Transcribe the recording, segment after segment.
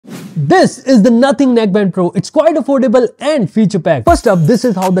This is the Nothing Neckband Pro. It's quite affordable and feature-packed. First up, this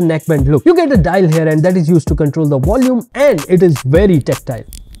is how the neckband looks. You get a dial here and that is used to control the volume, and it is very tactile.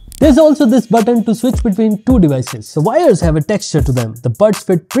 There's also this button to switch between two devices. The wires have a texture to them. The buds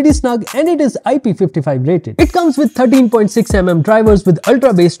fit pretty snug and it is IP55 rated. It comes with 13.6mm drivers with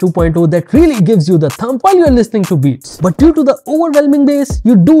ultra bass 2.0 that really gives you the thump while you're listening to beats. But due to the overwhelming bass,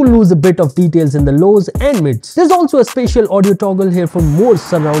 you do lose a bit of details in the lows and mids. There's also a spatial audio toggle here for more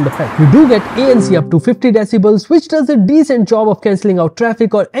surround effect. You do get ANC up to 50 decibels, which does a decent job of cancelling out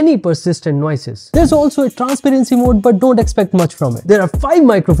traffic or any persistent noises. There's also a transparency mode, but don't expect much from it. There are 5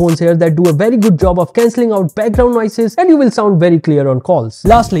 microphones here that do a very good job of cancelling out background noises, and you will sound very clear on calls.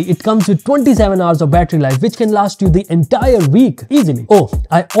 Lastly, it comes with 27 hours of battery life, which can last you the entire week easily. Oh,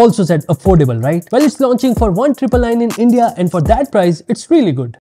 I also said affordable, right? Well, it's launching for 1,999 in India, and for that price, it's really good.